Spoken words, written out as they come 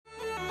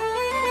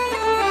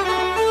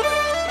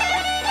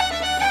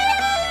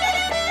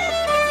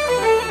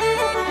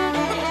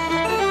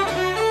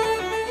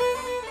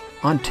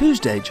On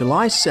Tuesday,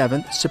 July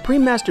 7th,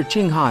 Supreme Master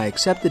Ching Hai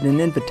accepted an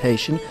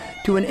invitation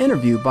to an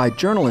interview by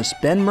journalist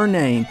Ben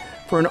Murnane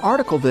for an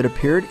article that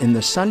appeared in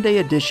the Sunday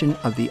edition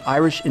of the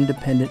Irish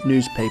Independent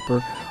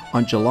newspaper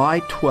on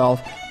July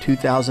 12,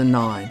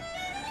 2009.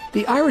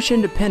 The Irish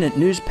Independent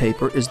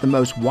newspaper is the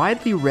most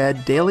widely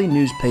read daily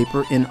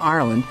newspaper in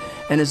Ireland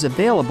and is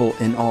available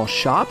in all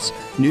shops,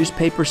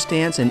 newspaper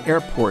stands, and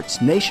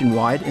airports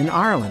nationwide in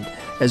Ireland,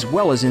 as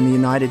well as in the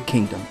United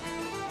Kingdom.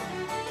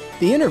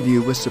 The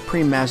interview with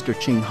Supreme Master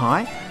Ching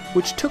Hai,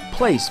 which took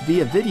place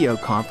via video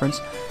conference,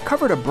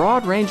 covered a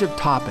broad range of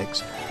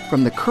topics,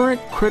 from the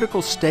current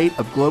critical state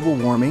of global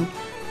warming,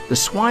 the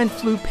swine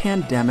flu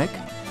pandemic,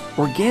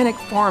 organic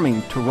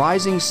farming to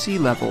rising sea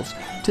levels,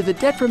 to the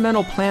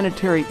detrimental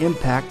planetary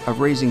impact of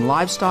raising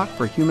livestock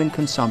for human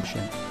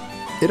consumption.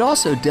 It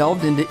also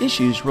delved into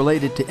issues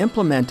related to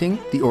implementing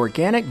the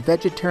organic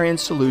vegetarian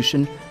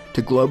solution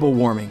to global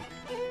warming.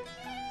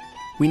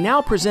 We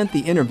now present the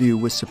interview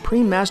with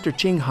Supreme Master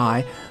Ching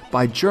Hai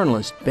by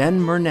journalist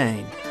Ben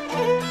Murnane.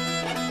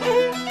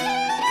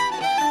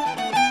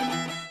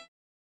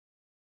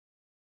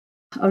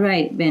 All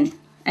right, Ben.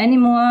 Any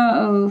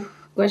more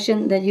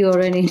questions that you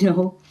already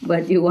know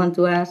but you want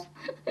to ask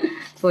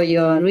for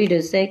your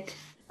reader's sake?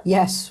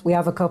 Yes, we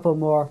have a couple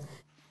more.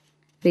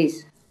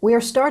 Please. We are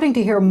starting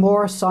to hear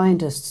more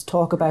scientists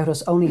talk about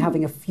us only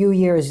having a few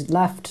years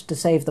left to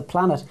save the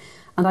planet.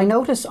 And I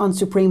notice on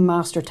Supreme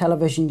Master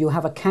Television you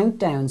have a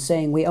countdown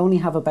saying we only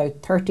have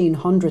about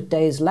 1,300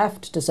 days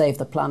left to save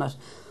the planet.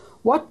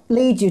 What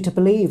leads you to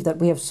believe that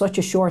we have such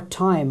a short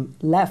time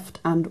left,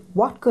 and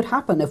what could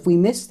happen if we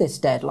miss this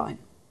deadline?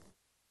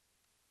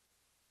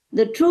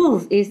 The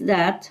truth is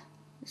that,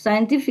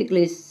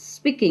 scientifically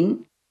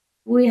speaking,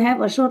 we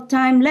have a short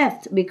time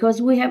left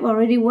because we have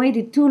already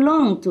waited too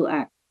long to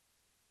act.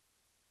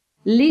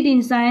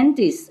 Leading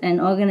scientists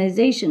and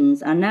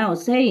organizations are now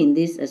saying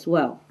this as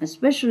well,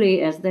 especially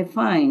as they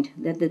find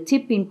that the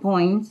tipping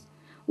points,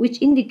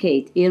 which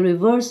indicate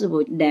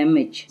irreversible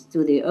damage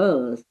to the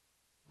Earth,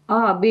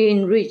 are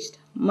being reached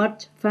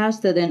much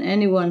faster than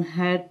anyone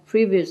had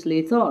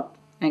previously thought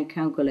and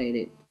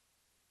calculated.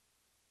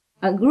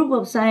 A group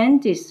of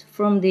scientists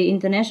from the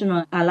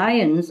International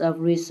Alliance of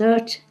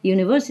Research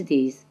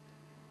Universities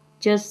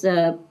just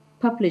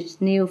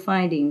published new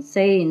findings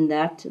saying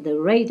that the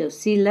rate of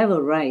sea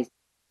level rise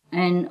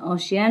and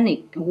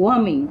oceanic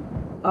warming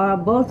are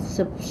both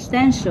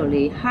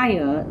substantially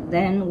higher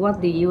than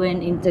what the UN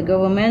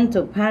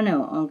Intergovernmental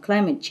Panel on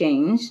Climate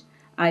Change,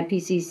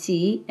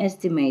 IPCC,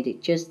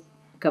 estimated just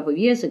a couple of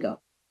years ago.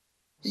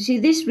 See,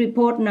 this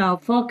report now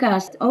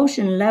forecasts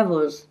ocean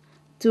levels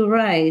to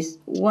rise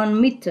 1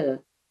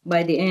 meter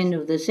by the end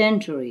of the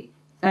century,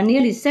 a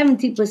nearly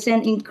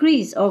 70%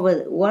 increase over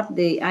what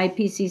the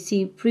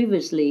IPCC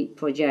previously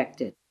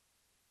projected.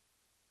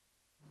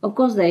 Of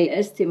course, they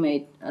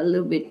estimate a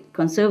little bit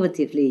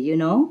conservatively,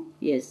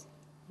 yes,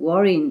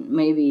 worrying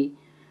maybe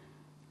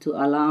to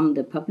alarm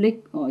the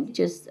public or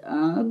just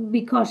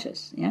be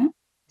cautious, yeah?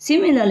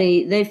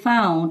 Similarly, they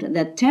found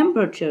that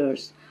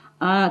temperatures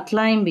are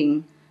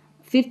climbing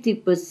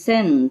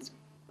 50%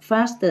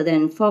 faster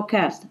than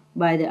forecast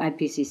by the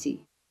IPCC.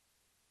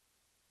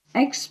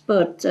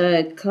 Expert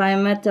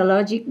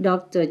climatologist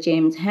Dr.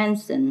 James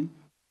Hansen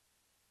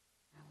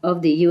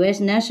of the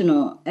U.S.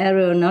 National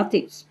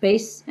Aeronautics,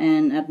 Space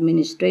and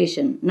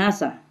Administration,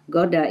 NASA,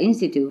 Goddard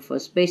Institute for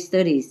Space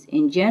Studies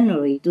in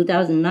January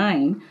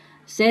 2009,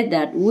 said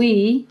that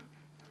we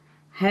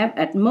have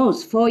at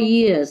most 4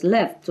 years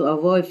left to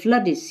avoid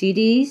flooded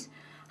cities,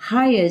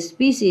 higher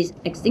species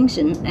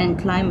extinction, and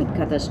climate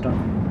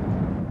catastrophe.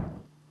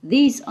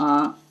 These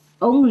are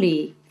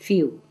only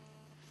few.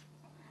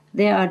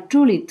 There are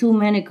truly too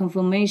many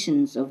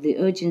confirmations of the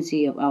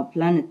urgency of our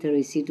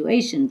planetary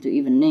situation to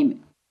even name it.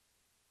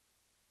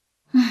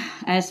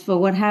 As for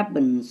what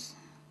happens,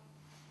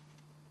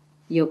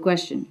 your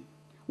question,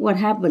 what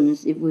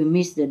happens if we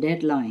miss the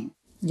deadline?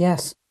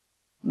 Yes.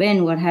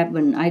 Ben, what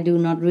happened? I do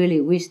not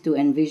really wish to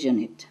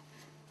envision it.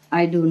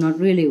 I do not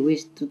really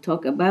wish to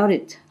talk about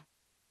it.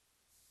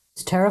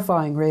 It's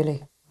terrifying,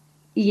 really.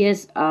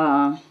 Yes,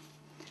 a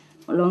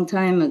long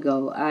time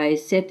ago, I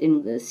sat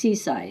in the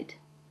seaside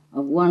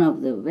of one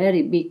of the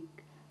very big,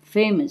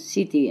 famous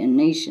city and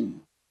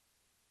nation.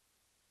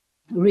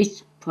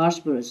 Rich,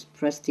 prosperous,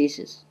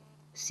 prestigious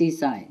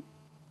seaside.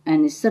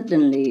 And it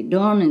suddenly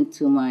dawned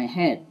into my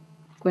head,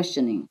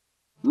 questioning,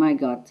 my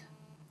God,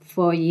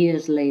 4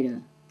 years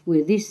later,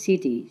 will this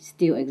city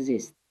still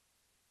exist?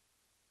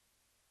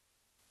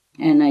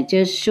 And I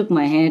just shook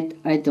my head.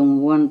 I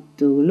don't want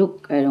to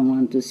look, I don't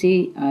want to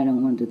see, I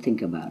don't want to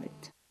think about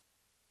it.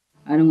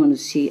 I don't want to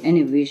see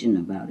any vision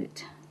about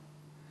it.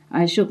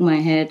 I shook my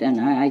head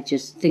and I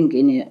just think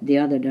in the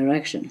other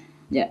direction.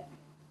 Yeah.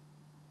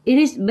 It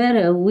is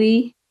better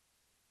we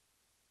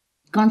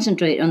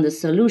concentrate on the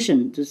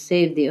solution to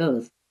save the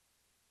Earth.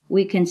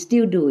 We can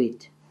still do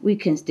it. We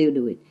can still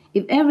do it.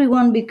 If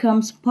everyone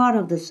becomes part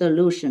of the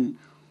solution,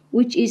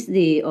 which is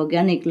the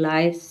organic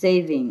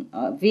life-saving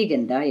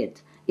vegan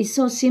diet, it's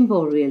so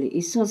simple, really.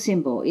 It's so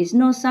simple. It's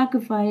no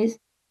sacrifice.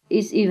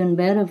 It's even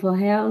better for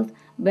health,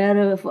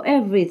 better for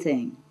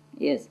everything.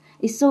 Yes,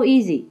 it's so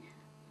easy.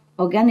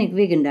 Organic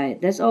vegan diet,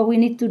 that's all we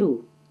need to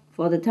do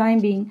for the time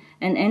being,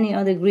 and any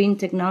other green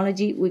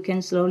technology we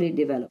can slowly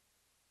develop.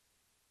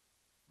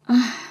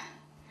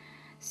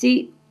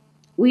 See,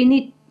 we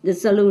need the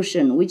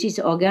solution, which is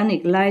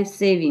organic,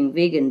 life-saving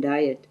vegan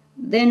diet.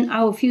 Then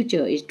our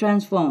future is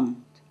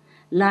transformed.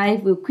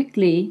 Life will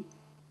quickly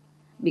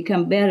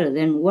become better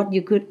than what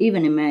you could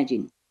even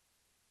imagine.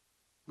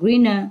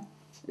 Greener,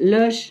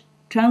 lush,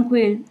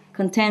 tranquil,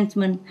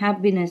 contentment,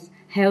 happiness,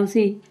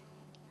 healthy,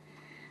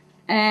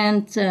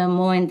 and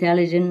more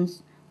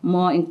intelligence,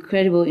 more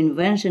incredible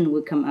invention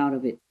will come out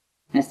of it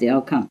as the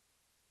outcome.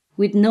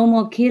 With no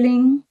more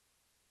killing,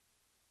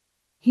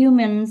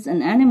 humans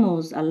and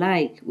animals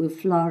alike will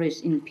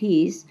flourish in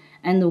peace,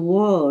 and the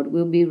world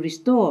will be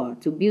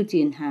restored to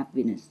beauty and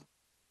happiness.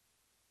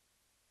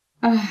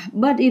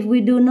 But if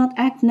we do not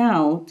act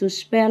now to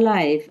spare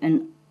life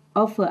and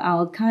offer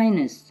our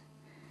kindness,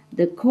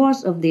 the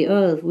course of the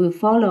earth will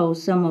follow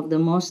some of the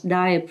most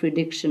dire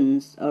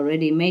predictions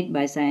already made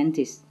by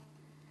scientists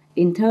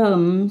in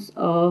terms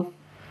of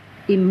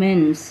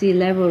immense sea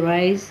level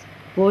rise,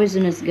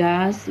 poisonous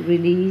gas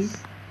release,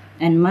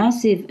 and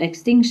massive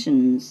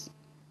extinctions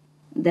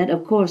that,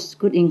 of course,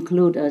 could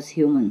include us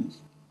humans.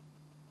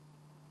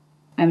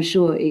 I'm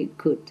sure it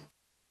could.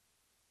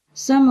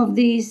 Some of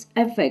these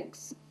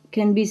effects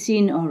can be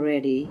seen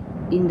already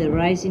in the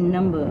rising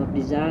number of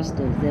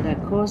disasters that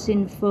are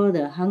causing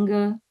further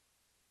hunger,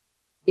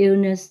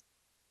 illness,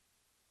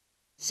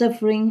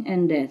 suffering,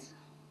 and death.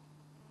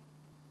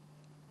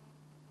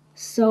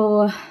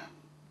 So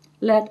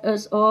let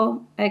us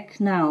all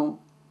act now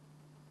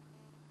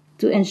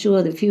to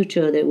ensure the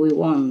future that we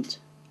want,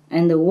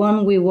 and the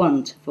one we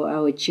want for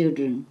our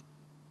children.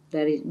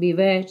 That is, be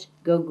veg,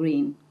 go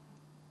green,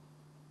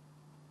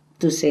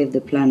 to save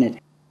the planet.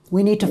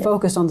 We need to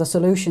focus on the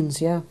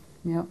solutions, yeah.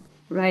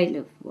 Right,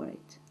 love,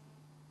 right.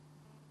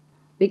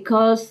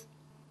 Because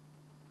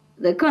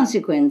the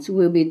consequence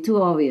will be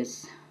too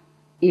obvious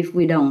if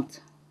we don't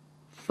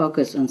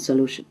focus on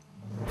solution.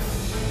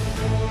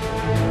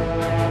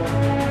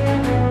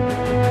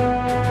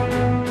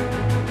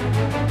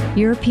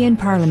 European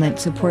Parliament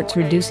supports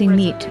reducing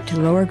meat to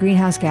lower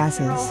greenhouse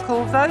gases. Roll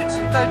call vote.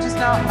 Vote is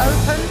now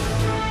open.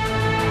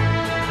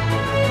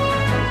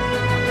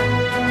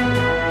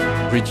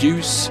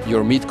 Reduce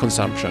your meat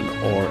consumption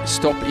or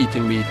stop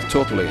eating meat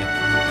totally.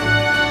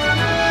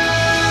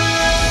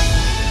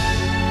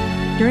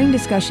 During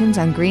discussions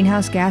on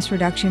greenhouse gas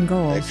reduction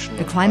goals,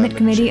 the Climate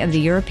Committee of the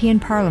European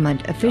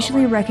Parliament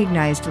officially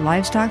recognized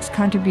livestock's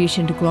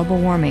contribution to global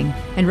warming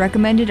and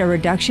recommended a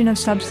reduction of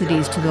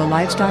subsidies to the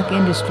livestock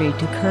industry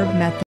to curb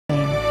methane.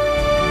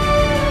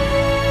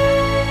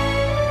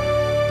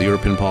 The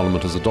European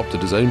Parliament has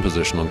adopted its own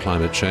position on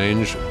climate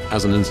change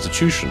as an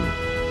institution.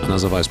 And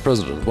as a Vice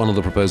President, one of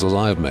the proposals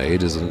I have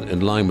made is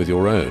in line with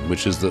your own,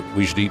 which is that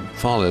we should eat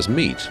far less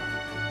meat,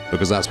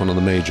 because that's one of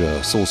the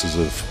major sources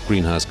of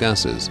greenhouse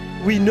gases.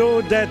 We know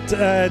that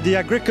the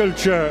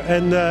agriculture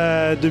and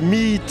the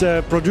meat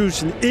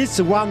production is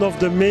one of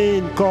the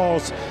main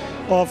causes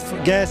of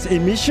gas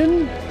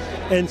emission,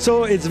 and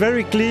so it's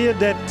very clear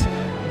that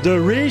the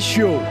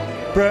ratio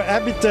per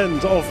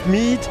habitant of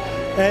meat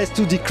has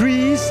to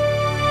decrease.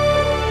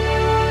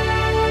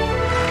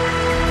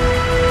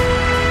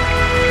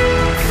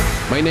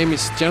 My name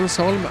is Jens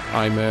Holm.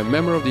 I'm a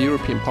member of the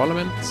European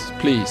Parliament.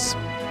 Please,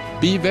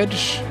 be veg,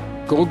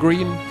 go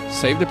green,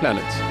 save the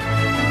planet.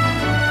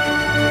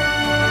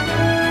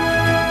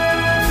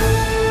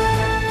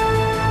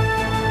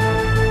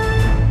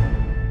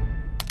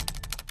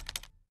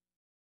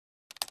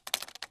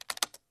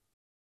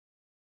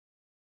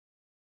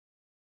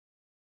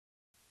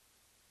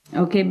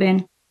 Okay,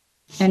 Ben.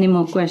 Any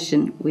more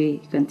questions? We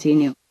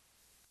continue.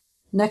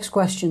 Next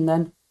question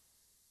then.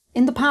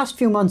 In the past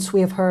few months,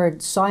 we have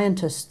heard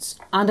scientists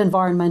and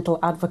environmental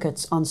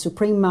advocates on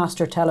Supreme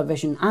Master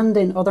Television and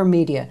in other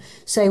media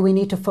say we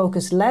need to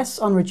focus less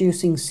on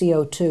reducing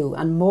CO2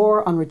 and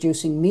more on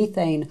reducing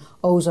methane,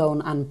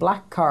 ozone and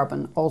black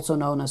carbon, also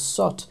known as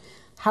soot.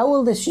 How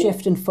will this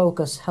shift in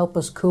focus help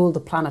us cool the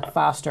planet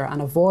faster and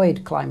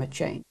avoid climate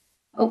change?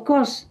 Of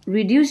course,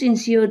 reducing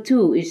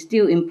CO2 is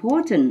still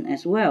important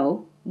as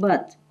well,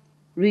 but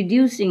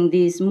reducing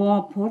these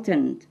more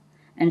potent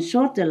and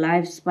shorter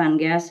lifespan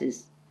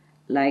gases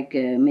like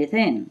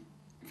methane,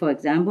 for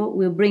example,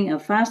 will bring a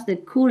faster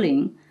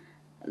cooling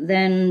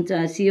than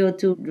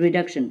CO2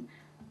 reduction.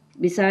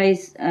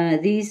 Besides,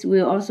 these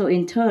will also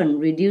in turn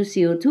reduce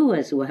CO2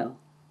 as well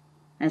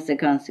as a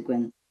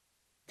consequence.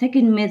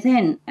 Taking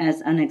methane as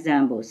an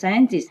example,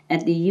 scientists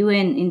at the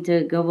UN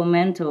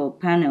Intergovernmental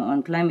Panel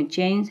on Climate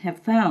Change have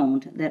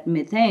found that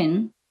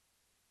methane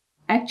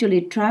actually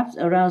traps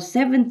around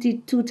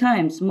 72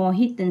 times more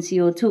heat than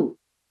CO2,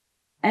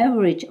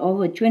 average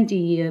over a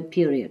 20-year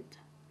period.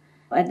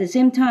 At the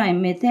same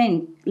time,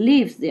 methane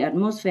leaves the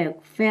atmosphere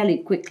fairly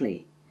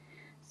quickly.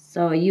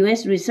 So a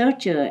US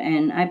researcher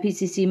and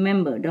IPCC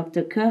member,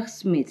 Dr. Kirk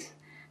Smith,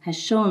 has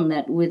shown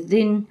that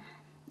within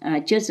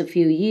just a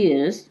few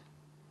years,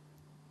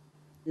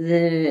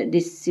 the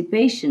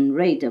dissipation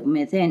rate of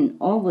methane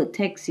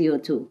overtakes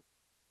CO2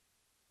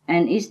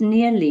 and is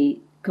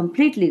nearly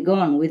completely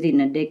gone within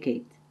a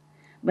decade.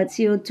 But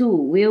CO2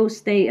 will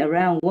stay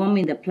around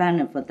warming the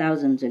planet for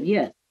thousands of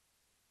years.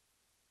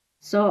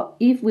 So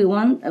if we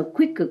want a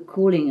quicker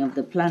cooling of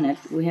the planet,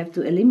 we have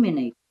to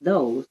eliminate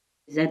those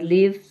that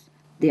leave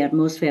the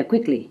atmosphere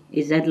quickly.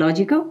 Is that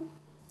logical?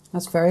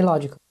 That's very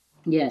logical.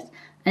 Yes.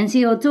 And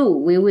CO2,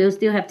 we will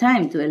still have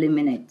time to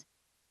eliminate.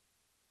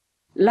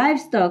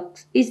 Livestock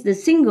is the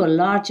single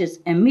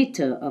largest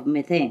emitter of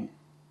methane.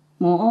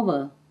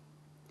 Moreover,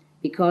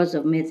 because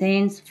of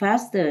methane's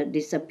faster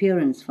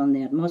disappearance from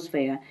the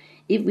atmosphere,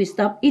 if we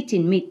stop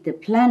eating meat, the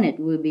planet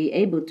will be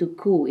able to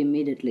cool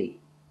immediately.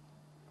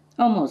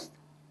 Almost,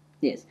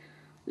 yes.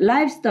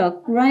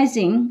 Livestock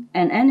rising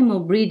and animal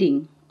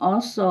breeding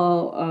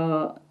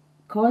also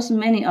cause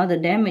many other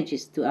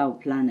damages to our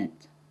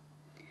planet.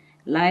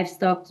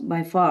 Livestock,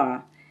 by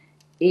far,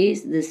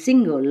 is the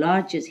single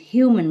largest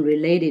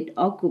human-related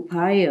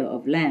occupier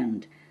of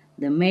land,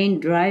 the main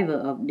driver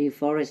of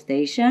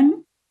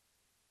deforestation,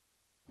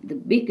 the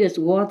biggest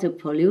water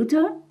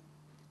polluter,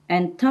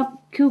 and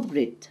top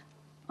culprit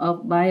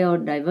of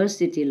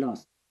biodiversity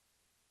loss.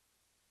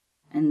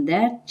 And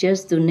that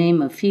just to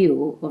name a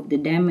few of the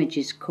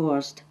damages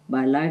caused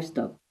by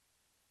livestock.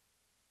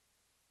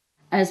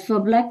 As for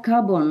black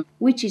carbon,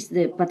 which is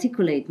the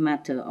particulate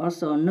matter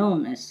also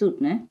known as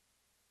soot,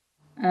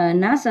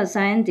 NASA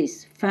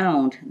scientists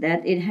found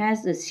that it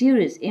has a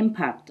serious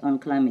impact on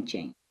climate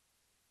change.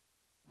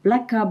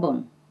 Black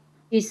carbon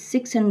is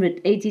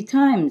 680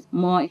 times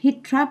more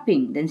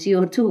heat-trapping than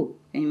CO2.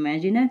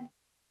 Imagine that.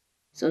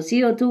 So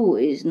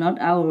CO2 is not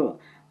our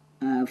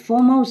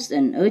foremost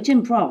and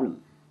urgent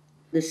problem.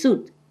 The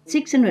soot,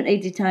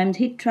 680 times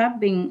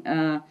heat-trapping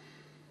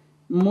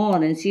more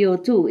than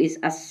CO2, is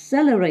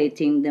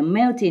accelerating the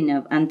melting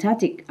of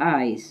Antarctic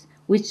ice,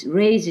 which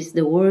raises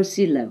the world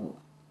sea level.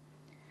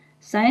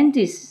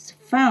 Scientists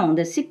found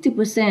that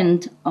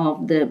 60%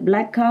 of the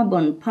black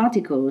carbon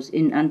particles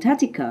in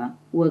Antarctica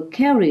were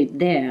carried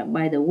there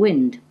by the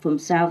wind from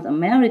South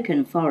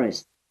American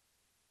forests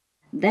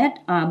that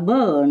are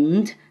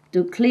burned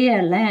to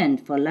clear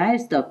land for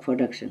livestock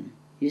production.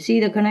 You see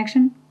the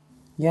connection?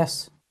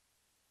 Yes.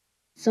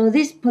 So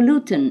this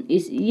pollutant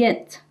is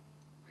yet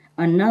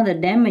another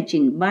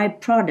damaging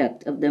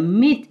byproduct of the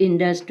meat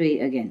industry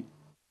again.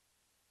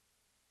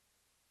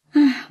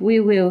 We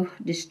will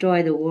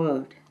destroy the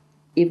world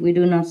if we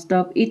do not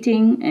stop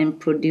eating and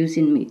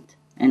producing meat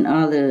and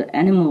other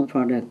animal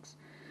products.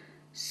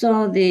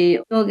 So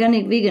the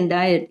organic vegan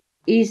diet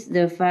is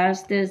the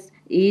fastest,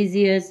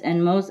 easiest,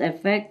 and most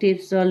effective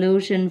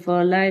solution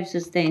for a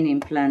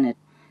life-sustaining planet.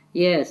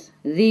 Yes,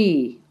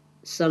 the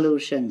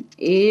solution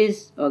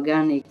is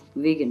organic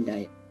vegan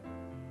diet.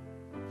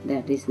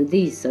 That is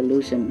the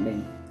solution,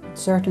 Ben. It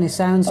certainly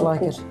sounds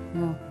like it.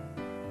 Yeah.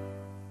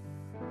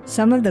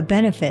 Some of the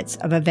benefits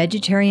of a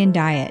vegetarian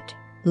diet: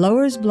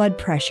 lowers blood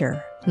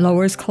pressure,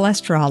 lowers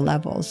cholesterol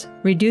levels,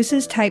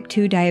 reduces type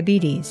 2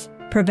 diabetes,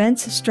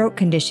 prevents stroke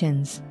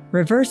conditions,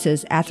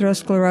 reverses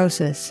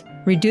atherosclerosis,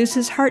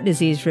 reduces heart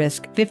disease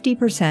risk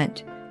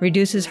 50%,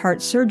 reduces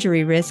heart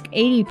surgery risk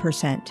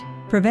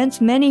 80%, prevents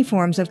many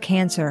forms of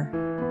cancer.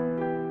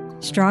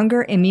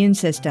 Stronger immune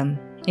system,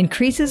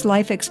 increases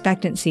life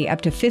expectancy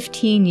up to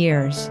 15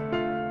 years.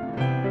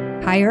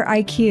 Higher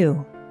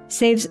IQ,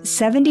 saves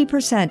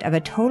 70% of a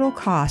total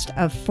cost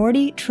of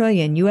 $40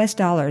 trillion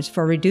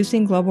for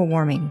reducing global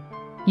warming,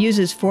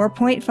 uses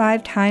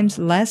 4.5 times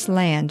less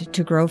land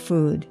to grow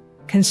food,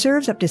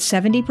 conserves up to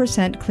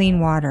 70% clean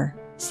water,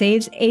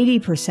 saves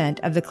 80%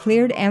 of the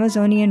cleared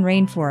Amazonian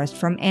rainforest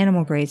from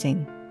animal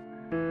grazing.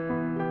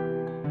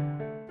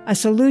 A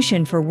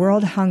solution for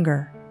world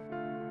hunger.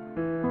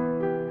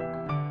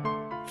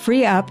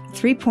 Free up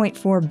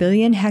 3.4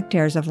 billion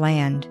hectares of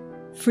land.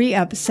 Free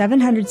up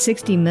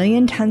 760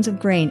 million tons of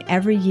grain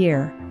every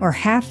year, or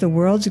half the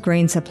world's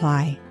grain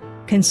supply.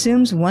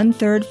 Consumes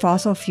 1/3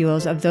 fossil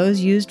fuels of those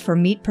used for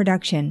meat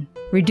production.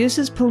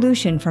 Reduces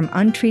pollution from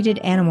untreated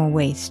animal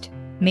waste.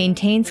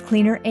 Maintains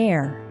cleaner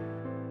air.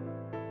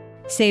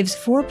 Saves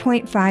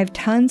 4.5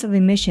 tons of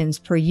emissions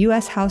per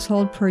U.S.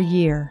 household per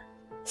year.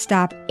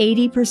 Stop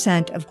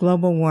 80% of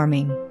global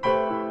warming.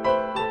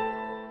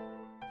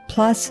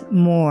 Plus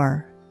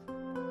more.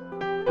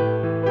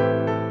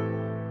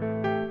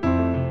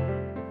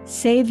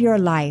 Save your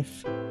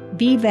life.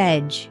 Be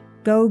veg.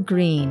 Go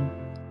green.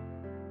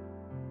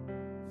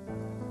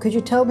 Could you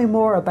tell me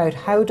more about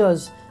how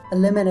does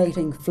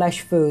eliminating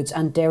flesh foods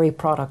and dairy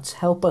products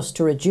help us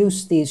to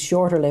reduce these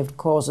shorter-lived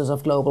causes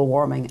of global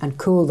warming and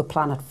cool the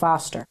planet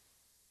faster?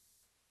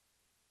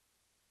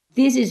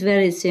 This is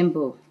very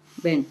simple,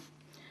 Ben.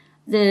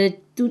 The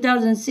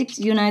 2006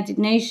 United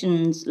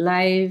Nations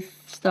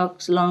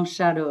Livestock's Long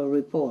Shadow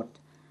Report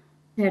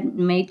had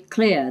made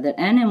clear that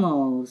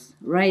animals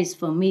raised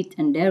for meat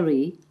and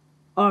dairy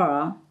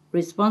are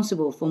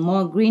responsible for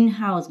more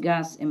greenhouse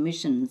gas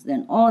emissions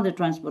than all the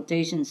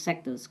transportation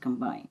sectors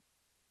combined.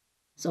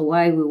 So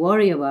why we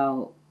worry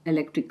about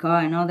electric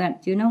car and all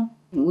that,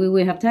 We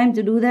will have time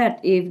to do that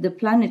if the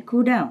planet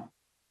cool down.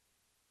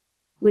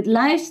 With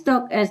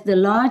livestock as the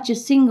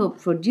largest single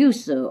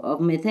producer of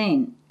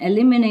methane,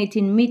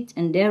 eliminating meat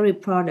and dairy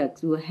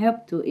products will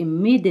help to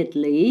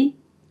immediately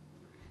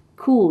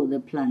cool the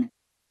planet.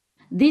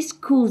 This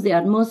cools the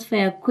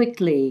atmosphere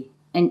quickly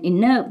and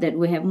enough that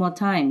we have more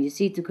time,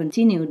 to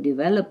continue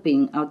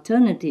developing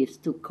alternatives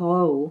to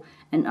coal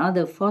and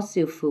other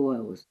fossil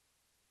fuels.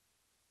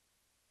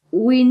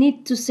 We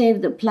need to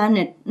save the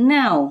planet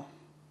now,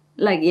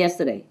 like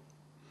yesterday.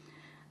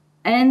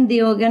 And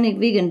the organic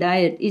vegan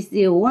diet is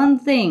the one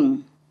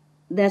thing,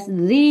 that's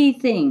the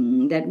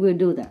thing that will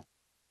do that.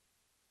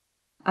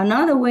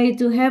 Another way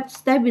to help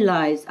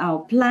stabilize our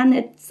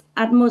planet's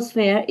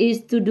atmosphere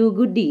is to do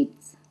good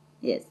deeds.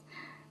 Yes.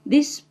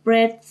 This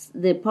spreads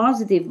the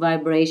positive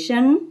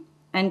vibration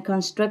and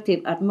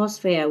constructive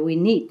atmosphere we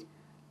need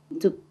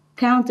to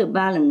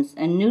counterbalance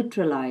and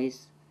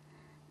neutralize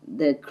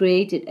the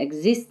created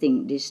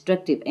existing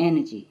destructive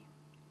energy.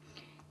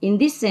 In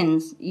this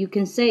sense, you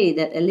can say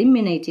that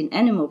eliminating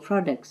animal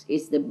products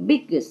is the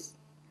biggest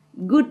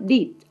good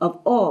deed of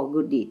all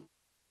good deeds.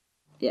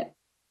 Yeah.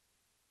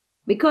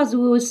 Because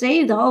we will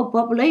save the whole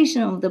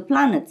population of the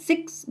planet,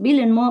 6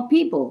 billion more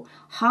people.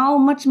 How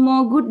much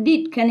more good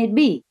deed can it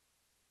be?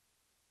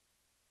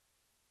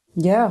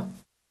 Yeah.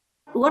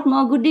 What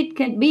more good deed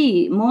can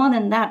be more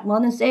than that, more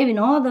than saving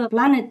all the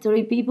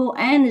planetary people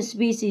and the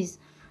species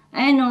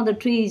and all the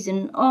trees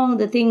and all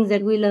the things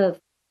that we love?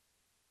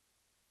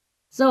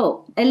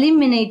 So,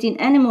 eliminating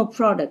animal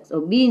products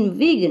or being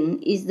vegan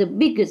is the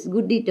biggest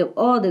good deed of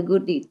all the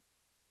good deeds.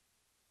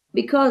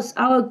 Because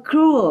our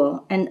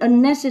cruel and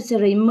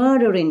unnecessary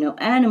murdering of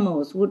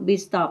animals would be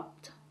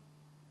stopped.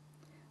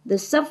 The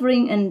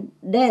suffering and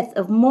death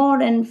of more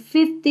than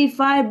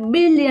 55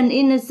 billion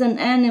innocent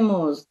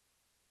animals,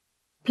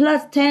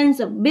 plus tens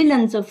of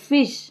billions of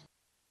fish,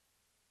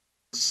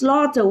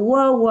 slaughtered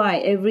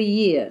worldwide every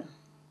year,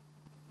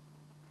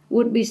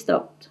 would be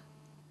stopped.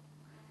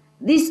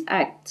 This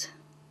act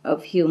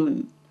of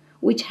human,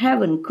 which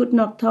heaven could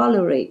not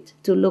tolerate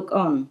to look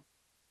on,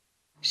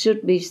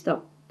 should be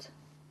stopped.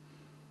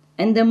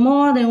 And the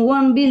more than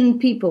 1 billion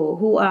people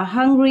who are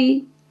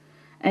hungry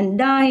and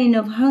dying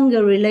of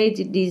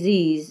hunger-related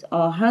disease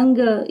or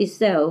hunger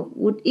itself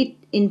would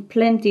eat in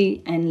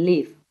plenty and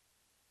live.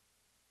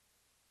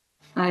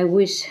 I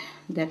wish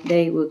that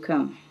day will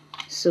come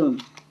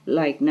soon,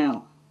 like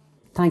now.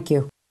 Thank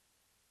you.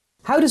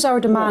 How does our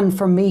demand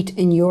for meat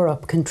in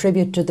Europe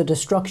contribute to the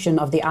destruction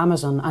of the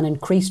Amazon and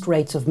increased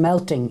rates of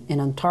melting in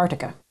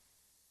Antarctica?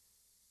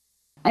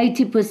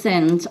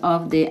 80%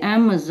 of the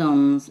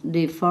Amazon's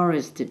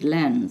deforested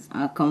lands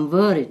are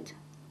converted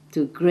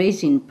to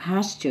grazing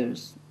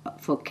pastures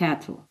for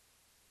cattle.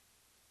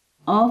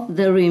 Of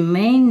the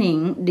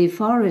remaining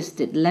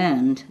deforested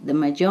land, the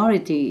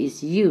majority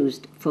is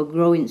used for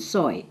growing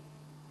soy.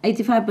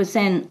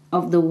 85%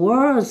 of the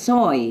world's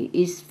soy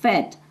is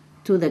fed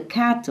to the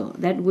cattle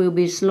that will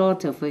be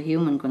slaughtered for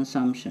human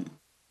consumption.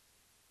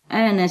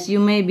 And as you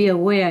may be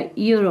aware,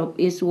 Europe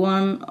is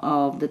one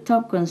of the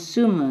top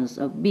consumers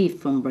of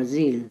beef from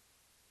Brazil.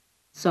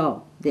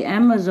 So the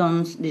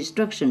Amazon's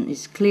destruction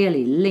is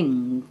clearly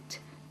linked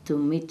to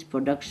meat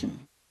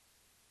production.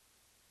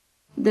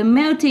 The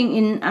melting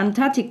in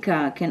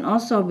Antarctica can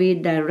also be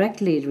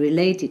directly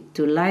related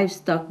to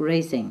livestock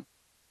raising.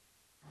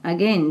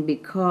 Again,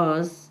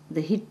 because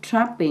the heat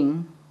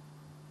trapping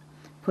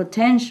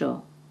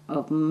potential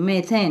of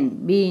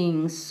methane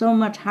being so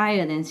much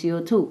higher than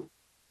CO2.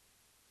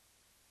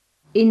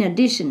 In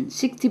addition,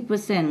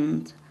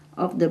 60%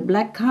 of the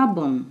black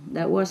carbon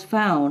that was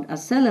found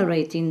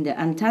accelerating the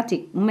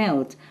Antarctic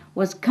melt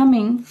was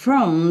coming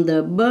from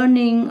the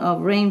burning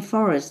of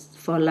rainforests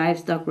for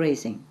livestock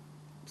raising.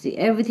 See,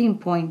 everything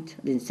points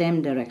in the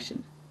same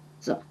direction.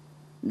 So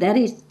that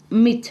is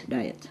meat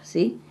diet,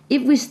 see?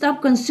 If we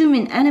stop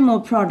consuming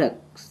animal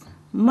products,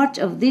 much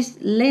of this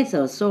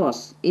lethal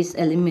source is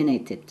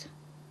eliminated.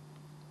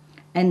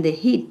 And the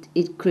heat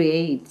it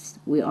creates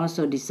will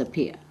also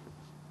disappear.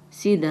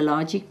 See the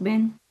logic,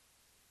 Ben?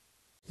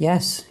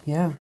 Yes,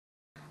 yeah.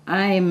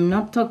 I'm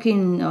not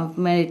talking of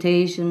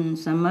meditation,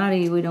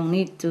 samadhi. We don't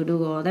need to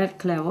do all that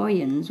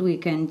clairvoyance. We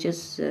can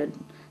just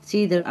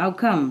see the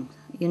outcome,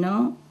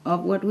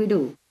 of what we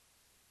do.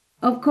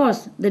 Of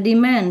course, the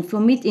demand for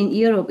meat in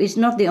Europe is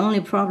not the only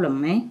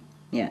problem, eh?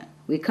 Yeah,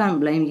 we can't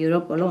blame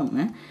Europe alone,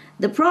 eh?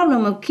 The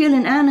problem of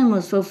killing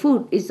animals for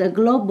food is a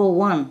global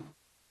one.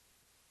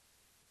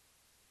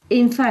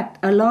 In fact,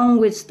 along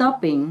with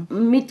stopping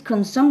meat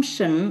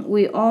consumption,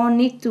 we all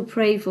need to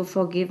pray for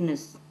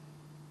forgiveness.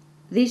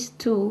 This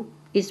too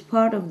is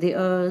part of the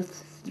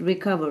Earth's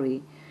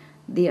recovery,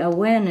 the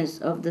awareness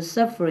of the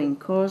suffering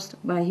caused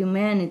by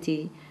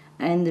humanity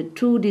and the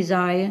true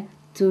desire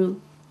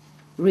to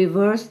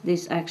reverse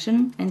this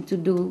action and to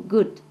do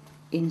good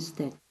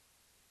instead.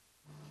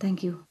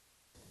 Thank you.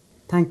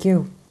 Thank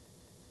you.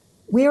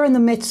 We are in the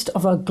midst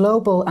of a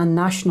global and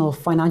national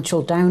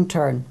financial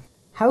downturn.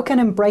 How can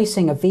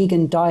embracing a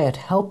vegan diet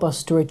help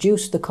us to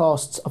reduce the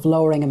costs of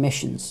lowering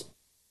emissions?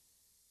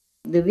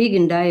 The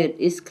vegan diet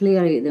is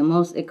clearly the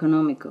most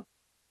economical.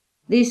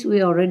 This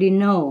we already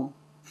know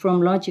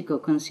from logical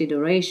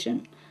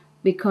consideration,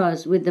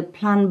 because with the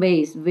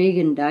plant-based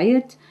vegan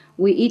diet,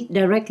 we eat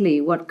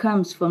directly what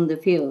comes from the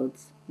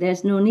fields.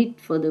 There's no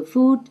need for the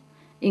food,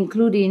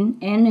 including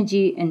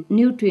energy and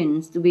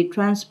nutrients, to be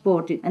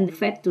transported and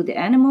fed to the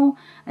animal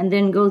and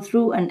then go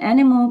through an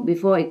animal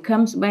before it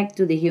comes back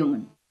to the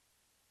human.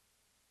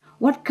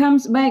 What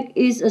comes back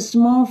is a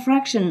small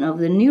fraction of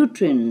the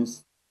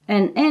nutrients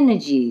and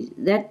energy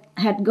that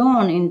had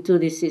gone into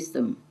the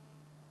system,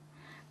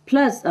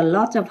 plus a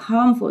lot of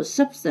harmful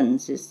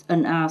substances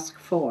unasked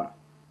for,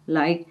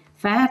 like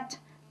fat,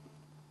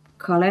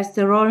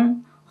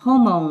 cholesterol,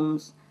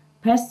 hormones,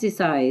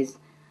 pesticides,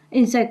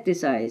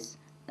 insecticides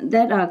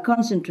that are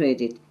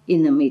concentrated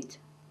in the meat.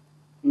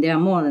 There are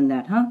more than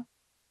that, huh?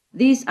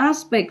 These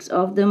aspects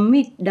of the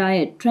meat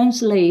diet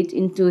translate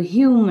into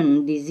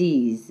human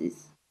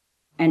diseases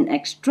and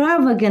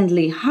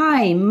extravagantly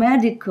high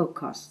medical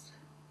costs,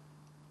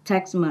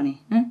 tax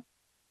money,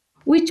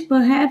 which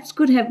perhaps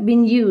could have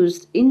been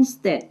used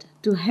instead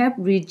to help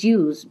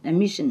reduce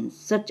emissions,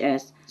 such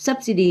as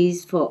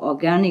subsidies for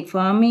organic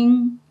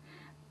farming,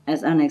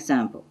 as an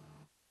example.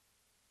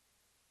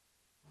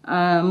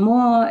 A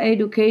more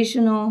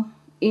educational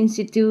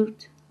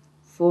institute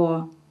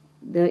for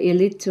the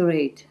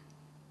illiterate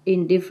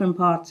in different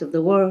parts of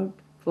the world,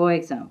 for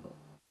example.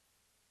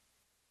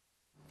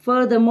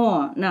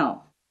 Furthermore,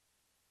 now,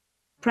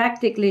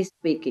 practically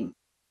speaking,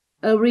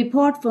 a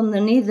report from the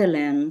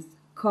Netherlands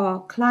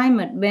called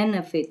Climate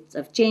Benefits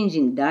of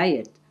Changing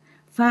Diet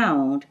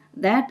found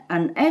that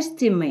an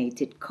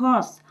estimated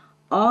cost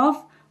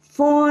of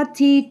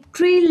 40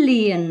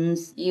 trillion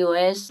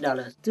US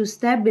dollars to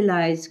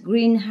stabilize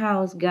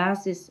greenhouse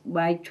gases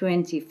by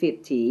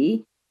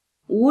 2050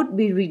 would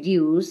be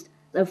reduced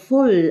a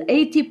full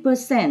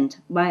 80%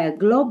 by a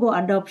global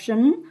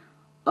adoption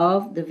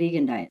of the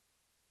vegan diet.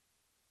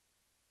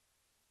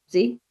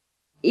 See,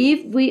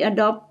 if we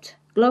adopt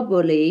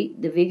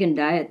globally the vegan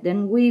diet,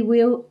 then we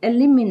will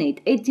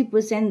eliminate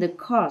 80% the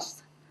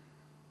cost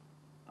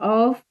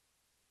of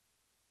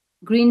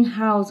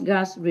greenhouse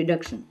gas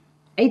reduction.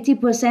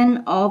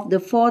 80% of the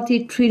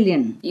 40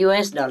 trillion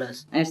US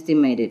dollars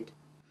estimated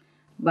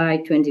by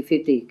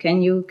 2050.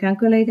 Can you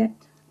calculate that?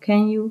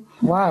 Can you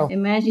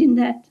imagine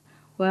that?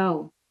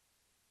 Wow.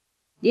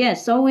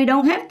 Yes, so we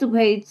don't have to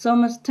pay so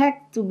much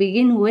tax to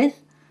begin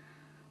with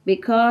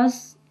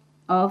because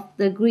of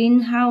the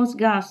greenhouse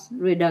gas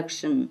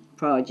reduction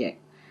project.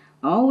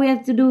 All we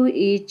have to do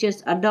is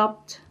just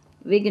adopt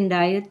vegan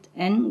diet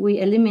and we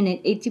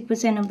eliminate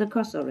 80% of the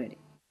cost already.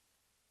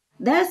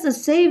 That's a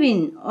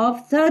saving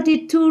of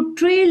 32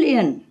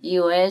 trillion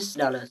US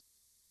dollars.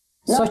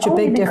 Such a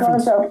big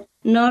difference.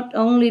 Not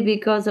only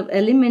because of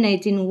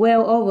eliminating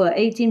well over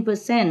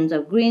 18%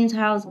 of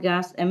greenhouse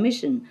gas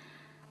emission,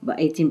 but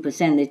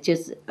 18% is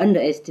just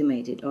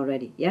underestimated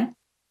already, yeah?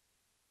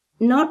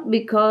 Not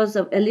because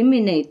of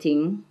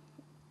eliminating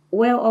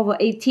well over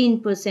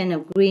 18%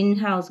 of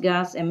greenhouse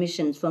gas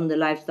emissions from the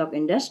livestock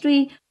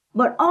industry,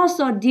 but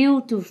also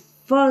due to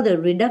further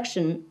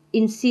reduction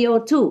in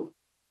CO2,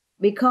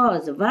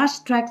 because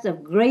vast tracts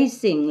of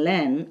grazing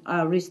land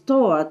are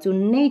restored to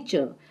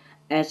nature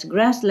as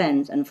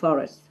grasslands and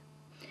forests.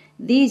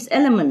 These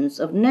elements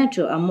of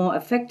nature are more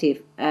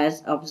effective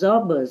as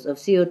absorbers of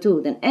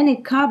CO2 than any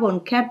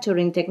carbon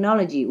capturing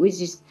technology, which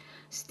is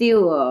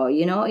still,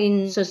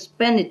 in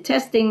suspended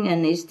testing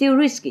and is still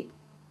risky.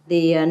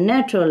 The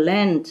natural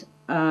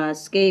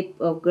landscape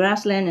of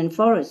grassland and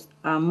forest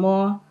are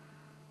more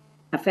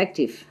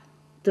effective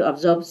to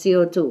absorb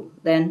CO2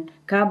 than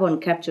carbon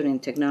capturing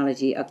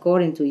technology,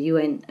 according to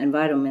UN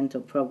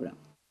Environmental Program.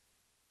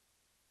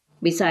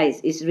 Besides,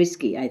 it's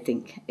risky, I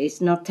think.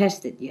 It's not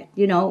tested yet.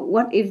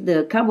 What if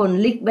the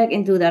carbon leak back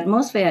into the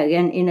atmosphere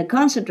again in a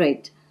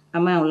concentrate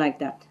amount like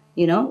that?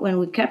 When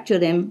we capture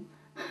them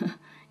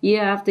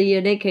year after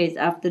year, decades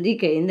after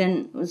decade, and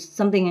then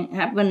something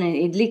happen and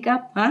it leak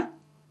up, huh?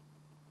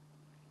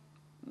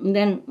 And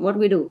then what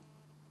we do?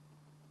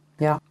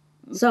 Yeah.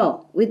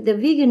 So, with the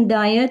vegan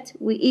diet,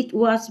 we eat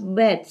what's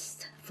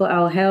best for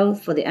our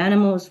health, for the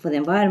animals, for the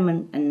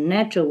environment, and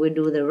nature will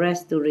do the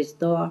rest to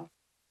restore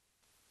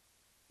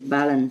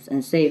balance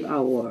and save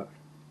our world.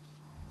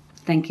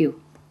 Thank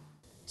you.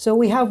 So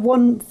we have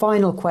one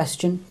final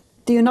question.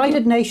 The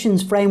United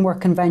Nations Framework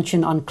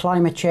Convention on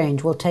Climate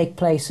Change will take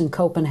place in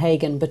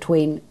Copenhagen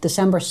between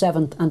December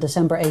 7th and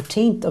December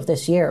 18th of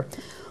this year.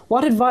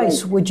 What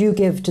advice would you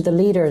give to the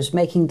leaders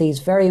making these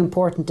very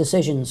important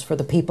decisions for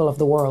the people of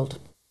the world?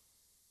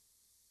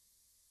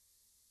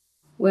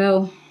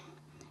 Well,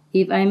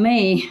 if I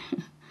may,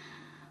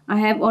 I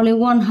have only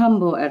one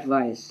humble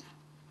advice,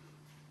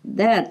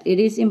 that it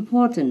is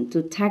important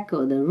to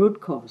tackle the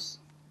root cause,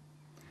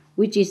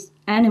 which is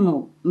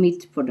animal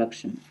meat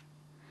production.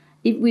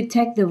 If we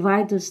take the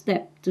vital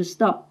step to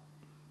stop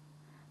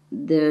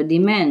the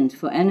demand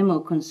for animal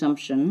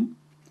consumption,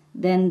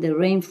 then the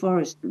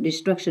rainforest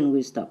destruction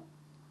will stop.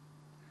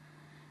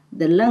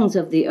 The lungs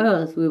of the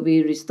earth will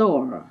be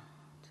restored.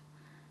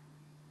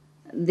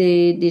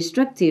 The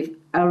destructive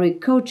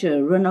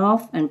agriculture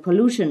runoff and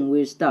pollution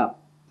will stop.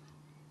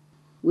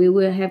 We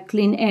will have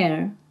clean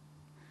air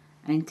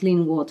and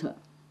clean water.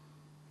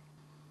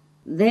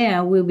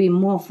 There will be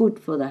more food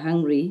for the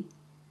hungry.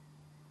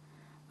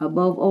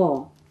 Above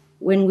all,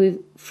 when we're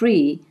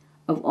free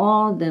of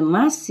all the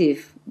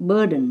massive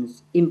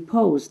burdens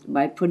imposed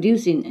by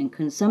producing and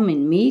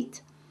consuming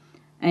meat,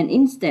 and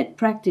instead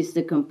practice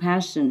the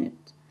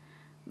compassionate,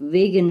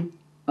 vegan,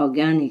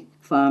 organic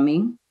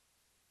farming,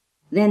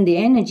 then the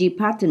energy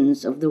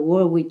patterns of the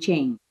world will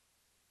change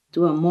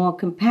to a more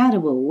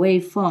compatible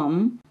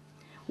waveform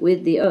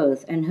with the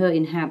earth and her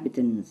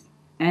inhabitants,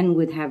 and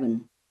with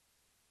heaven,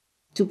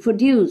 to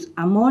produce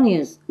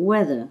harmonious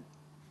weather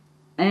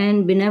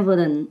and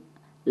benevolent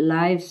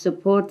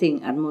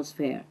life-supporting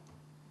atmosphere.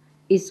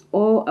 It's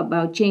all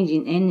about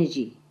changing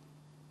energy.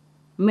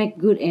 Make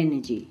good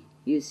energy,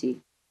 you see.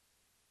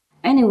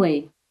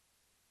 Anyway,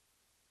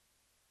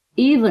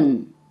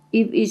 even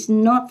if it's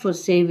not for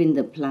saving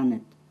the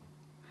planet,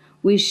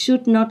 we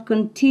should not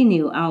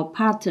continue our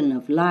pattern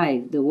of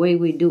life the way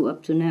we do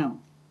up to now.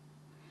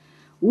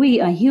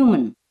 We are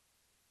human.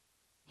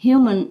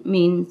 Human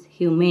means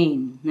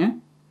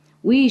humane.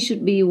 We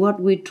should be what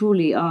we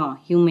truly are,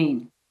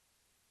 humane.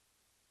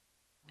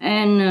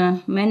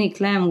 And many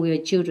claim we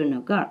are children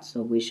of God,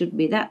 so we should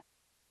be that.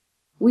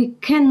 We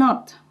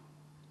cannot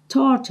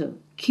torture,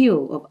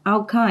 kill of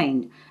our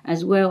kind,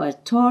 as well as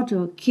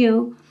torture,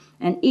 kill,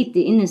 and eat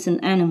the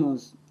innocent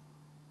animals,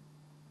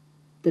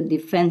 the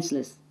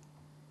defenseless,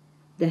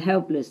 the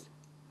helpless,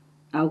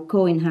 our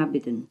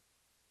co-inhabitants.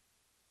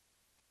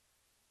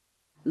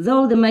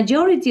 Though the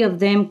majority of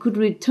them could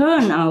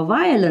return our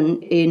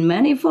violence in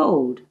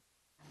manifold,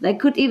 they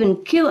could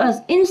even kill us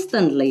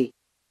instantly,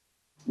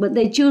 but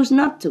they choose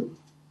not to.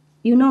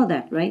 You know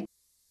that, right?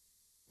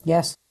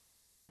 Yes.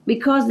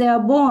 Because they are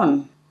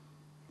born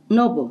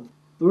noble,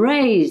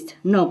 raised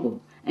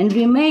noble, and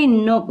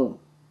remain noble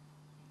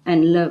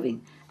and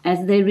loving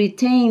as they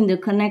retain the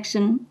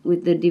connection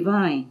with the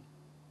divine.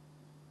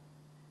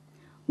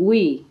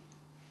 We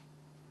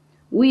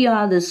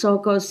are the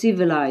so-called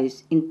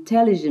civilized,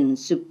 intelligent,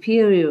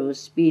 superior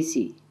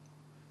species,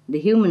 the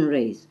human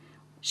race.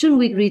 Shouldn't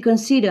we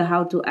reconsider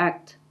how to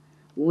act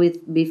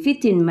with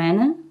befitting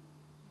manner?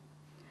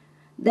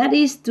 That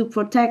is to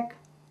protect,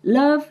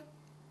 love,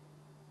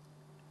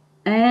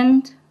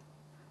 and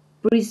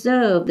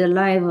preserve the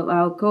life of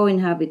our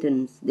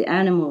co-inhabitants, the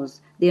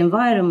animals, the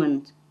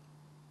environment.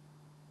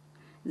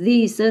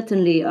 These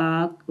certainly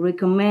are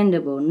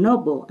recommendable,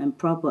 noble, and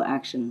proper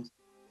actions.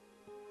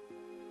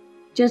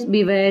 Just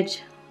be veg,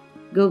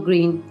 go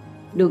green,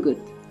 do good.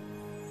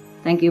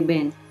 Thank you,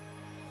 Ben.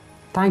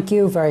 Thank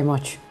you very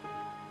much.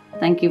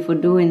 Thank you for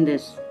doing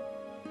this.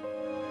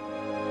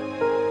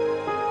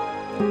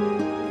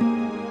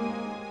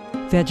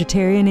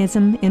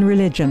 Vegetarianism in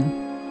religion.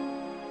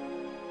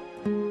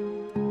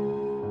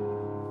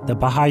 The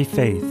Baha'i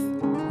Faith.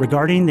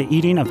 Regarding the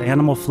eating of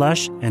animal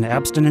flesh and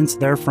abstinence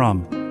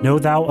therefrom, know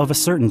thou of a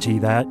certainty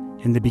that,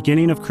 in the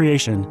beginning of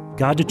creation,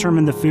 God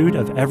determined the food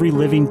of every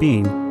living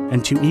being,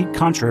 and to eat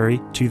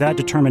contrary to that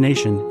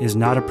determination is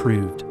not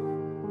approved.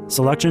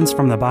 Selections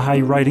from the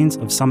Baha'i writings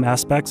of some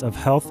aspects of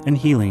health and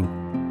healing.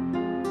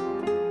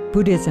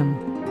 Buddhism.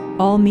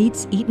 All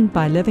meats eaten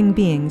by living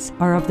beings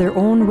are of their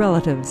own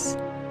relatives.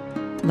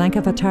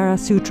 Lankavatara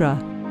Sutra.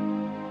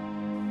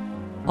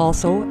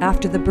 Also,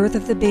 after the birth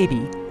of the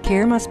baby,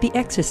 care must be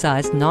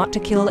exercised not to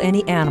kill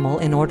any animal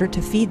in order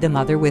to feed the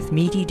mother with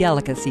meaty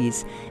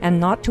delicacies, and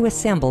not to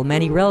assemble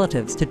many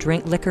relatives to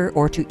drink liquor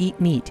or to eat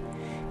meat,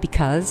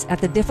 because at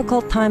the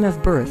difficult time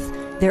of birth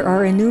there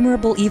are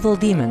innumerable evil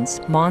demons,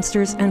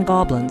 monsters, and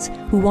goblins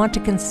who want to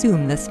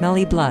consume the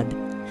smelly blood.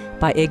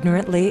 By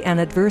ignorantly and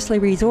adversely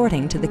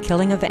resorting to the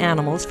killing of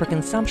animals for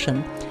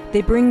consumption,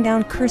 they bring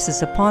down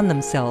curses upon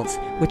themselves,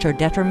 which are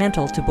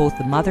detrimental to both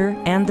the mother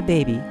and the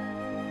baby.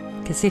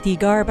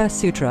 Ksitigarbha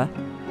Sutra.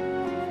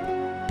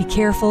 Be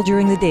careful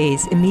during the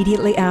days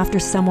immediately after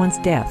someone's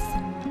death,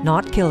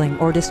 not killing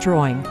or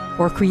destroying,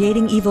 or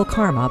creating evil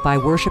karma by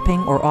worshipping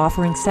or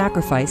offering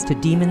sacrifice to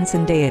demons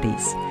and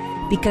deities,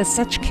 because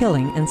such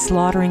killing and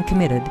slaughtering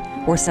committed,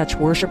 or such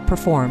worship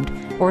performed,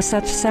 or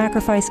such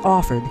sacrifice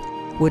offered,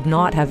 would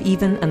not have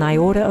even an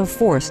iota of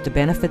force to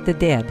benefit the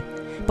dead,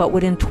 but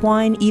would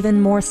entwine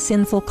even more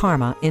sinful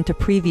karma into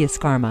previous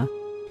karma,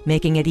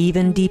 making it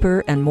even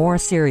deeper and more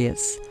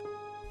serious.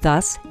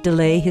 Thus,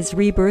 delay his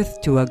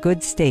rebirth to a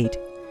good state.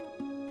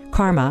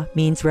 Karma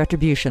means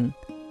retribution.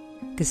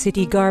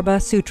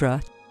 Ksitigarbha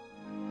Sutra.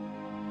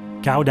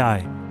 Cao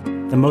Dai.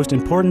 The most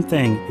important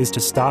thing is to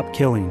stop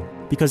killing,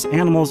 because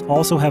animals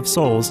also have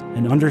souls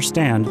and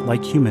understand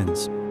like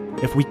humans.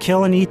 If we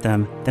kill and eat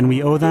them, then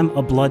we owe them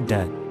a blood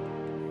debt.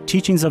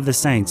 Teachings of the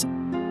Saints.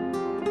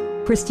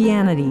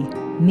 Christianity.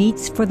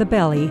 Meats for the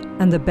belly,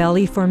 and the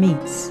belly for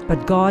meats,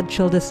 but God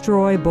shall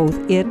destroy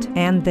both it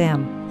and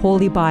them.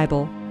 Holy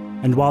Bible.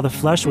 And while the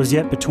flesh was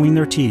yet between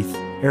their teeth,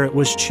 ere it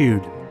was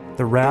chewed,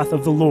 the wrath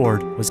of the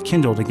Lord was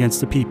kindled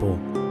against the people,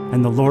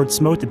 and the Lord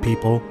smote the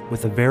people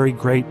with a very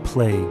great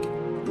plague.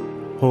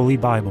 Holy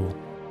Bible.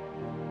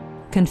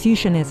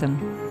 Confucianism.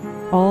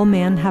 All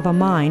men have a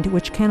mind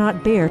which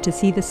cannot bear to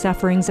see the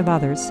sufferings of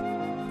others.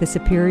 The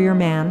superior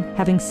man,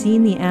 having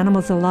seen the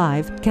animals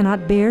alive,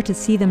 cannot bear to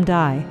see them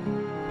die.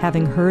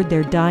 Having heard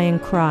their dying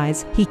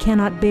cries, he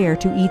cannot bear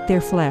to eat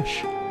their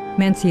flesh.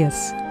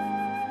 Mencius.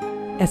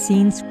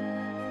 Essenes.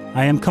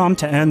 I am come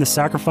to end the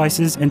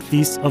sacrifices and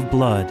feasts of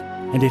blood,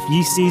 and if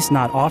ye cease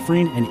not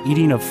offering and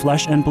eating of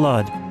flesh and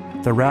blood,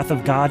 the wrath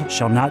of God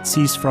shall not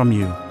cease from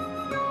you.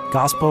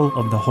 Gospel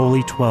of the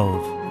Holy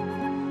 12.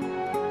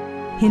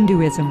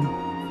 Hinduism.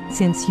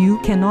 Since you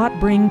cannot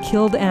bring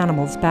killed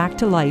animals back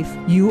to life,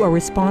 you are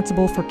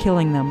responsible for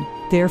killing them.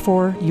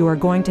 Therefore, you are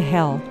going to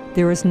hell.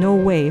 There is no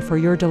way for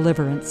your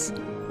deliverance.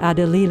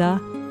 Adalila.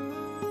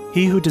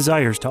 He who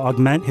desires to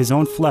augment his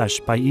own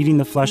flesh by eating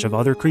the flesh of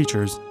other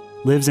creatures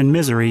lives in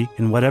misery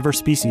in whatever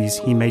species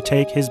he may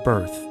take his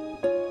birth.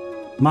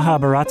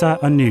 Mahabharata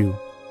anew.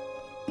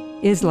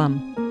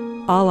 Islam.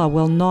 Allah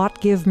will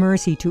not give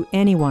mercy to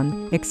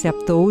anyone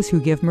except those who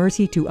give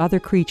mercy to other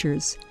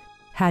creatures.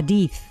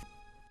 Hadith.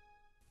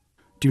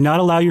 Do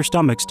not allow your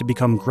stomachs to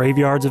become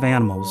graveyards of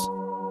animals.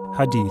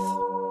 Hadith.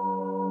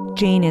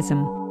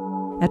 Jainism.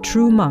 A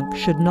true monk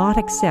should not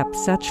accept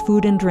such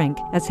food and drink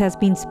as has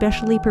been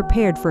specially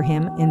prepared for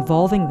him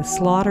involving the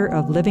slaughter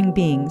of living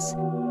beings.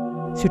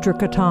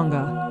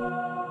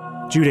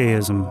 Sutrakatanga.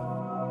 Judaism.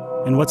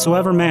 And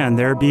whatsoever man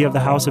there be of the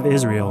house of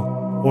Israel,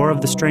 or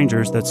of the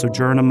strangers that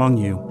sojourn among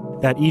you,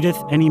 that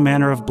eateth any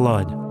manner of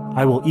blood,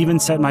 I will even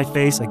set my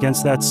face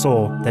against that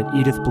soul that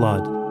eateth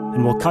blood,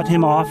 and will cut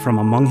him off from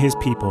among his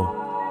people.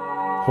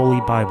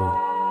 Holy Bible.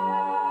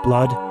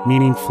 Blood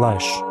meaning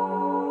flesh.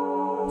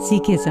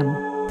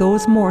 Sikhism.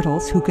 Those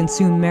mortals who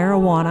consume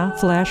marijuana,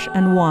 flesh,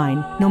 and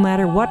wine, no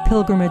matter what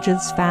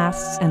pilgrimages,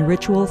 fasts, and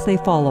rituals they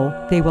follow,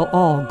 they will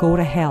all go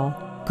to hell.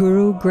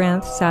 Guru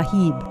Granth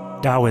Sahib.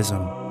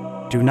 Taoism.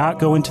 Do not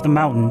go into the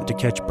mountain to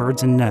catch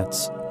birds and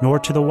nets, nor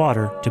to the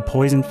water to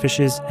poison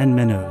fishes and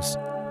minnows.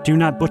 Do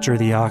not butcher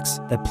the ox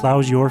that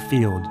plows your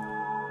field.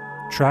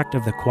 Tract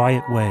of the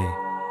Quiet Way.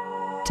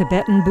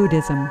 Tibetan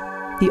Buddhism.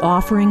 The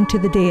offering to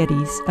the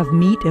deities of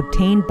meat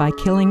obtained by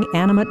killing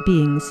animate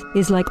beings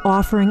is like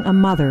offering a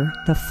mother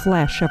the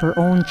flesh of her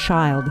own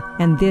child,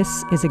 and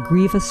this is a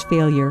grievous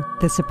failure,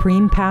 the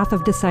supreme path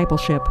of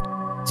discipleship.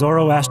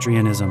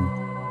 Zoroastrianism.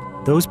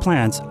 Those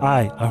plants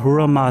I,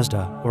 Ahura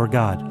Mazda, or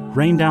God,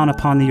 rain down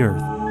upon the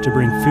earth to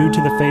bring food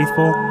to the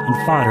faithful and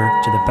fodder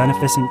to the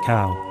beneficent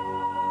cow.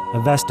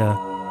 Avesta.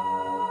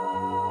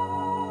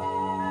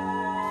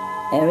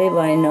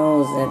 Everybody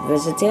knows that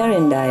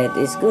vegetarian diet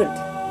is good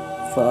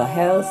for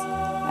health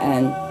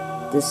and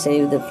to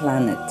save the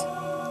planet.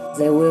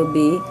 They will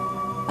be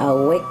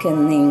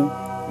awakening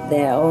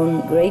their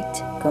own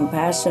great,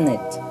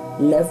 compassionate,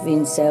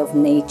 loving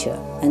self-nature,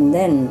 and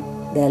then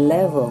their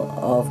level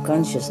of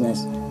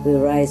consciousness will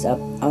rise up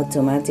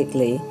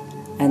automatically,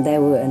 and they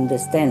will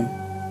understand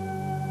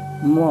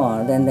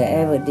more than they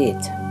ever did,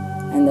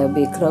 and they'll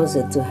be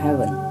closer to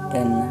heaven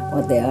than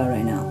what they are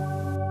right now.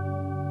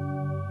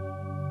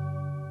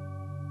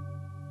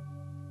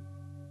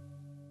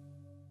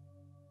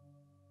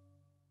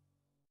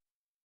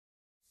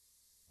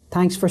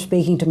 Thanks for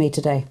speaking to me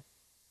today.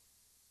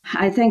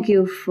 I thank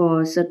you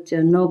for such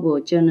a noble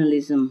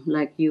journalism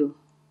like you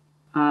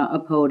are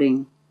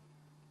upholding,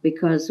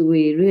 because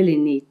we really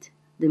need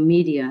the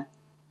media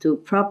to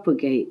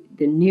propagate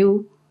the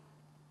new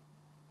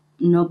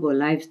noble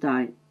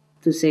lifestyle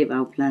to save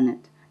our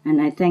planet.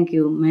 And I thank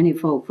you, many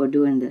folk, for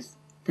doing this.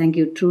 Thank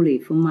you truly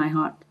from my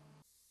heart.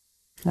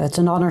 It's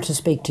an honor to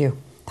speak to you.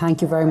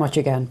 Thank you very much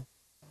again.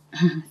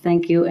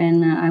 Thank you,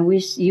 and I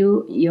wish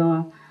you,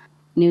 your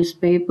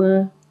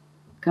newspaper,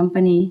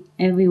 company,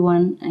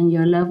 everyone, and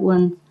your loved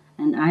ones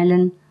and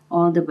island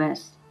all the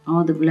best,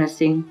 all the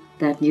blessing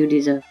that you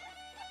deserve.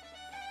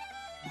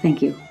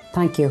 Thank you.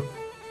 Thank you.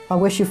 I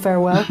wish you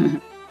farewell.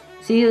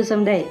 See you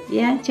someday.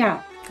 Yeah,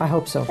 ciao. I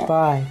hope so.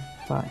 Bye.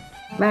 Bye.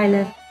 Bye,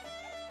 love.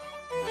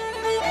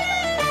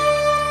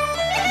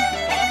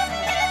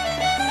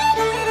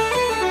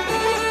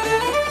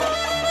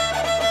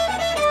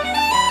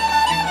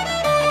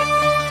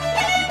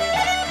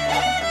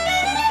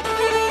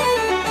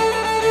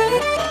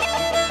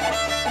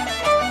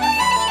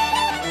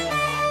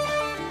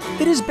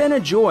 It has been a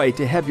joy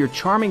to have your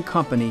charming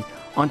company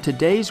on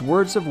today's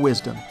Words of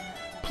Wisdom.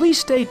 Please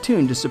stay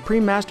tuned to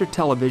Supreme Master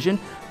Television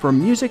for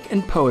music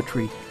and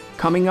poetry,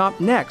 coming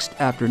up next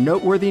after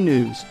noteworthy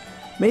news.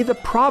 May the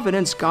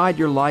providence guide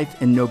your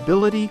life in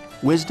nobility,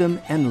 wisdom,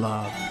 and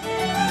love.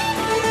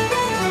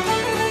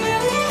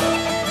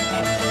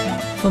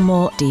 For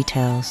more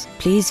details,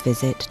 please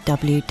visit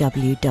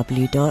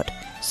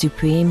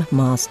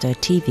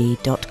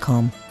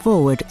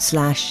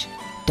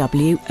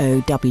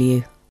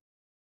www.suprememastertv.com/WOW.